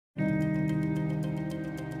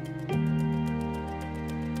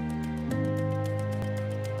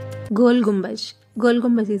Gol Gumbaz. Gol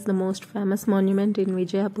Gumbaz is the most famous monument in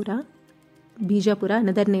Vijayapura. Bijapura,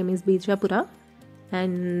 another name is Bijapura,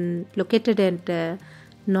 and located at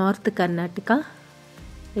North Karnataka.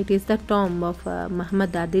 It is the tomb of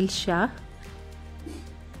Muhammad Adil Shah.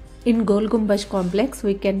 In Gol Gumbaz complex,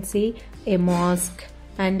 we can see a mosque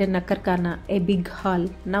and a Nakarkhana, a big hall.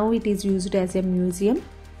 Now it is used as a museum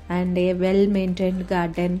and a well-maintained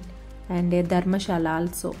garden and a dharmashala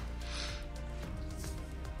also.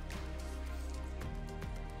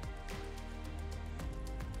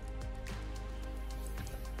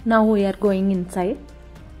 Now we are going inside.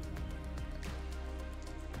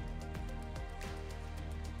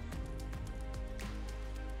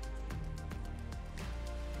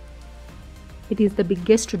 It is the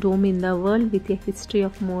biggest dome in the world with a history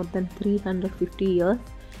of more than 350 years.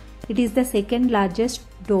 It is the second largest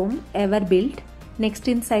dome ever built, next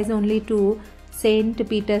in size only to St.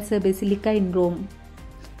 Peter's Basilica in Rome.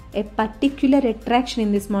 A particular attraction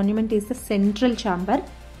in this monument is the central chamber,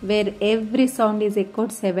 where every sound is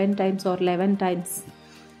echoed 7 times or 11 times.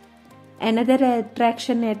 Another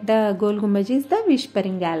attraction at the Gol Gumbaz is the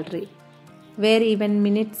Whispering Gallery, where even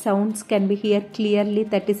minute sounds can be heard clearly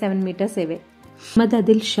 37 meters away. Muhammad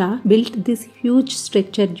Adil Shah built this huge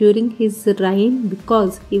structure during his reign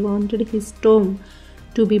because he wanted his tomb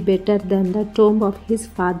to be better than the tomb of his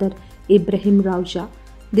father Ibrahim Rauja.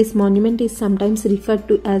 This monument is sometimes referred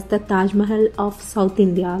to as the Tajmahal of South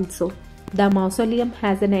India also. The mausoleum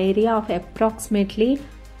has an area of approximately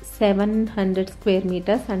 700 square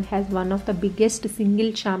meters and has one of the biggest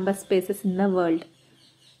single chamber spaces in the world.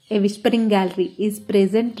 A whispering gallery is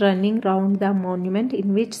present running round the monument,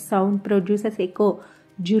 in which sound produces echo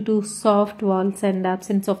due to soft walls and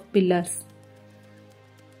absence of pillars.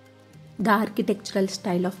 The architectural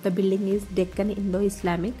style of the building is Deccan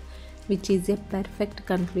Indo-Islamic, which is a perfect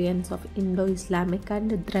confluence of Indo-Islamic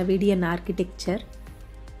and Dravidian architecture.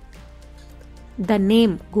 The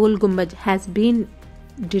name Gol Gumbaz has been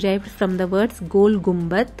derived from the words Gol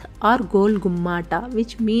Gumbaz or Gol Gummata,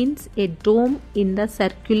 which means a dome in the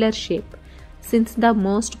circular shape, since the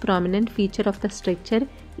most prominent feature of the structure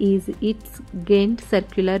is its gained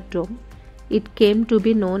circular dome. It came to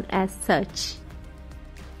be known as such.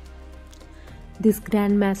 This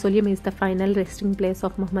grand mausoleum is the final resting place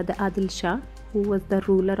of Muhammad Adil Shah, who was the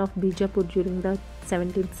ruler of Bijapur during the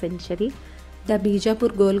 17th century. The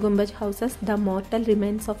Bijapur Gol Gumbaz houses the mortal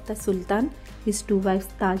remains of the Sultan, his 2 wives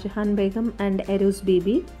Tajmahal Begum and Eruz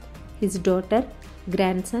Bibi, his daughter,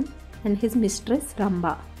 grandson, and his mistress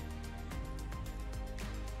Ramba.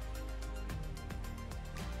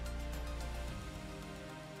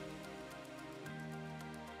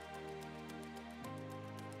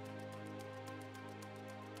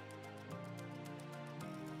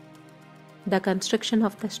 The construction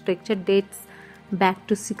of the structure dates back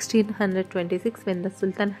to 1626, when the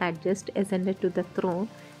Sultan had just ascended to the throne.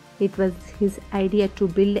 It was his idea to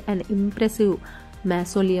build an impressive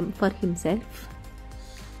mausoleum for himself.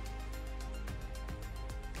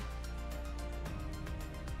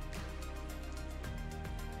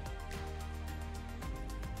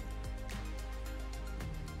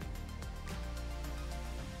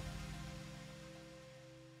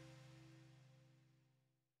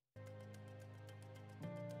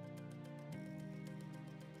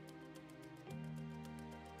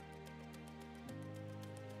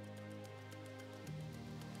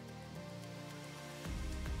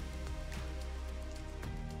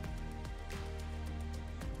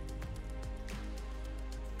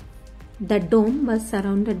 The dome was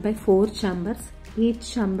surrounded by 4 chambers.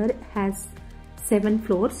 Each chamber has 7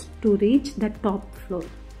 floors to reach the top floor.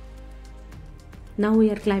 Now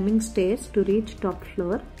we are climbing stairs to reach top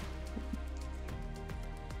floor.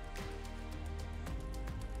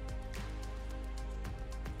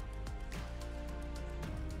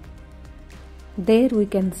 There we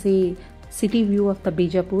can see city view of the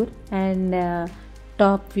Bijapur and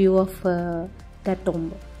top view of the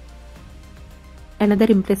tomb. Another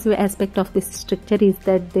impressive aspect of this structure is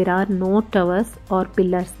that there are no towers or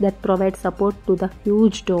pillars that provide support to the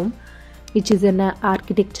huge dome, which is an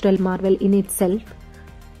architectural marvel in itself.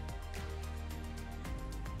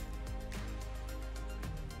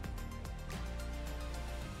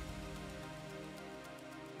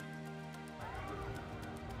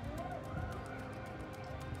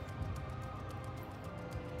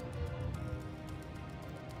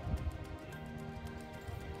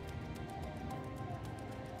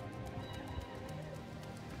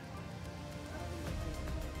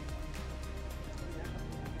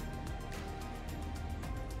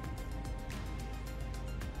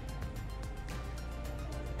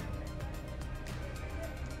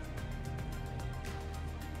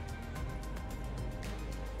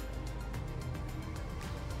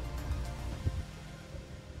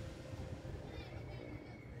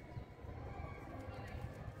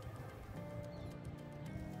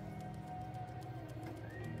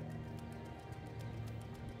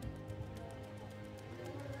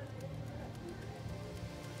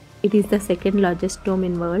 It is the second largest dome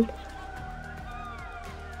in world.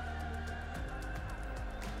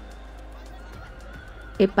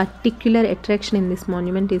 A particular attraction in this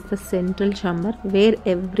monument is the central chamber, where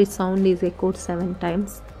every sound is echoed 7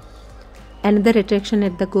 times. Another attraction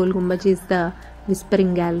at the Gol Gumbaz is the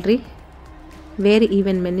Whispering Gallery, where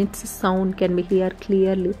even minutes sound can be heard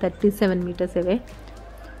clearly 37 meters away.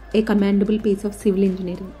 A commendable piece of civil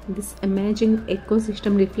engineering. This amazing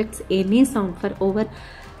ecosystem reflects any sound for over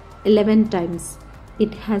 11 times.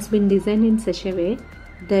 It has been designed in such a way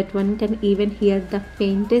that one can even hear the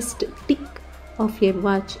faintest tick of a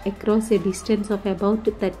watch across a distance of about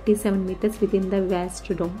 37 meters within the vast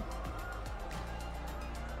dome.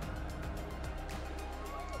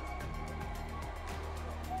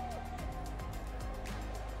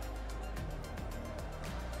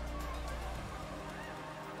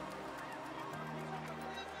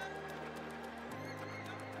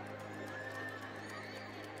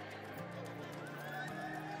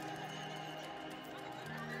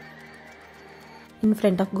 In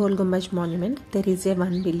front of Gol Gumbaz monument, there is a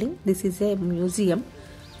one building. This is a museum,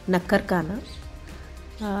 Nakkarkhana.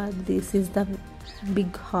 This is the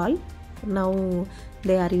big hall. Now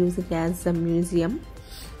they are using as a museum.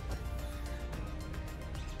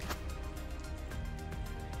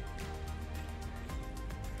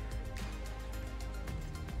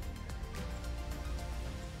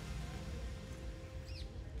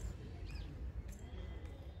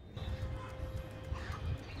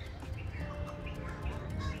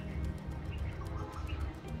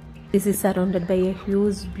 This is surrounded by a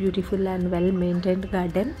huge, beautiful and well-maintained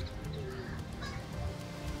garden.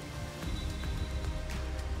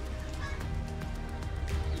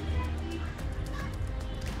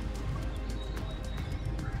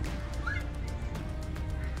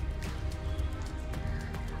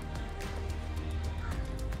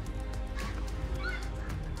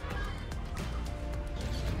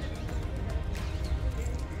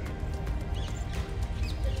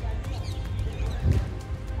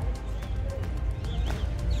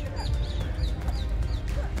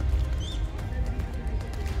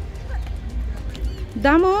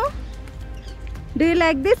 Damu, do you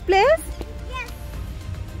like this place? Yes.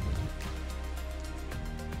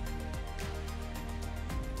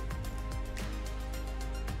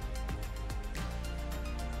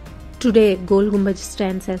 Today, Gol Gumbaz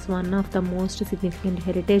stands as one of the most significant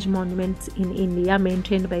heritage monuments in India,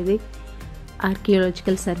 maintained by the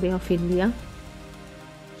Archaeological Survey of India.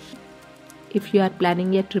 If you are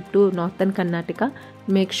planning a trip to northern Karnataka,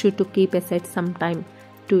 make sure to keep aside some time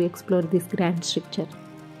to explore this grand structure.